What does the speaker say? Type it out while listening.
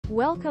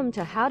Welcome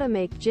to how to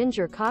make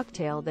ginger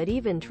cocktail that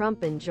even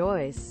Trump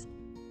enjoys.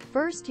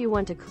 First you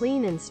want to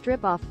clean and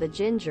strip off the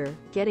ginger,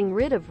 getting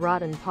rid of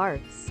rotten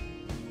parts.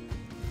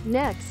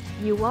 Next,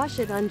 you wash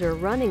it under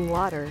running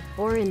water,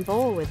 or in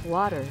bowl with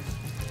water.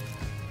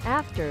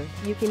 After,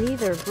 you can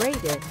either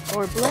grate it,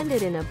 or blend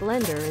it in a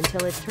blender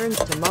until it turns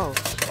to mulch.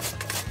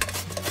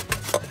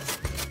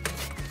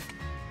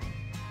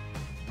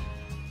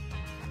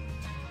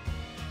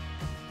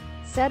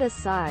 Set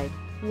aside.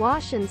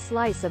 Wash and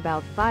slice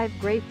about 5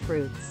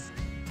 grapefruits.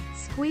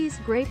 Squeeze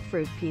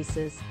grapefruit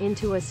pieces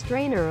into a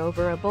strainer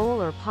over a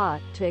bowl or pot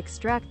to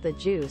extract the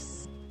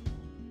juice.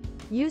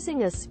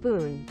 Using a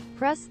spoon,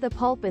 press the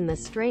pulp in the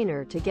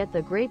strainer to get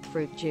the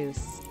grapefruit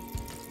juice.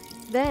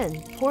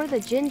 Then, pour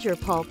the ginger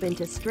pulp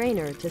into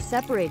strainer to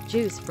separate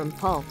juice from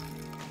pulp.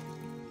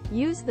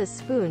 Use the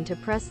spoon to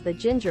press the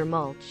ginger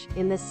mulch,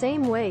 in the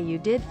same way you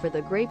did for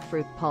the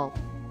grapefruit pulp.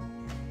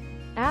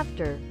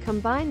 After,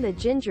 combine the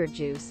ginger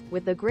juice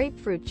with the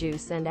grapefruit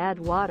juice and add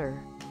water.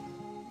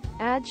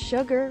 Add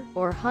sugar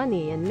or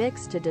honey and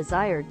mix to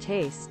desired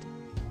taste.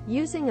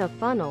 Using a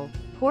funnel,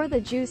 pour the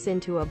juice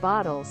into a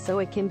bottle so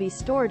it can be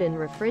stored in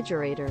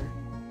refrigerator.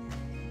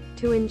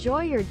 To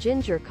enjoy your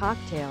ginger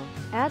cocktail,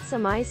 add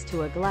some ice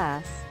to a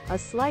glass, a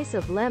slice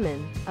of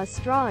lemon, a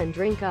straw and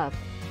drink up.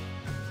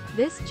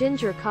 This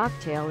ginger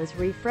cocktail is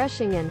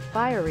refreshing and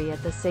fiery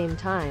at the same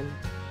time.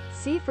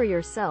 See for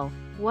yourself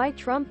why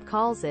Trump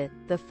calls it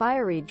the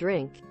fiery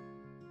drink.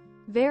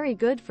 Very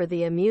good for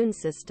the immune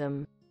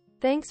system.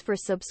 Thanks for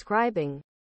subscribing.